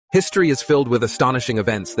History is filled with astonishing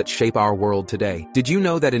events that shape our world today. Did you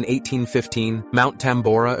know that in 1815, Mount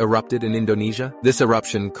Tambora erupted in Indonesia? This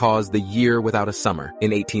eruption caused the year without a summer.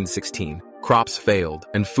 In 1816, crops failed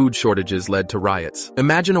and food shortages led to riots.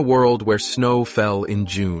 Imagine a world where snow fell in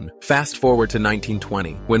June. Fast forward to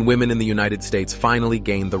 1920, when women in the United States finally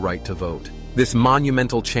gained the right to vote. This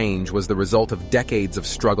monumental change was the result of decades of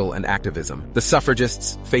struggle and activism. The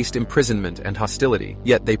suffragists faced imprisonment and hostility,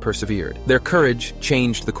 yet they persevered. Their courage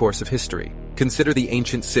changed the course of history. Consider the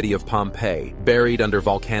ancient city of Pompeii, buried under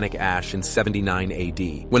volcanic ash in 79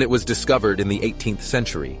 AD. When it was discovered in the 18th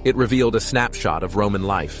century, it revealed a snapshot of Roman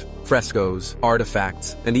life. Frescoes,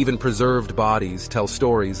 artifacts, and even preserved bodies tell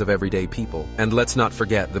stories of everyday people. And let's not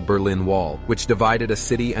forget the Berlin Wall, which divided a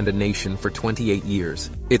city and a nation for 28 years.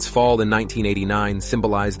 Its fall in 1989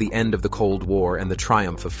 symbolized the end of the Cold War and the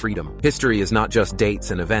triumph of freedom. History is not just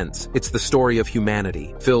dates and events, it's the story of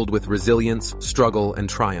humanity, filled with resilience, struggle, and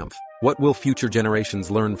triumph. What will future generations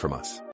learn from us?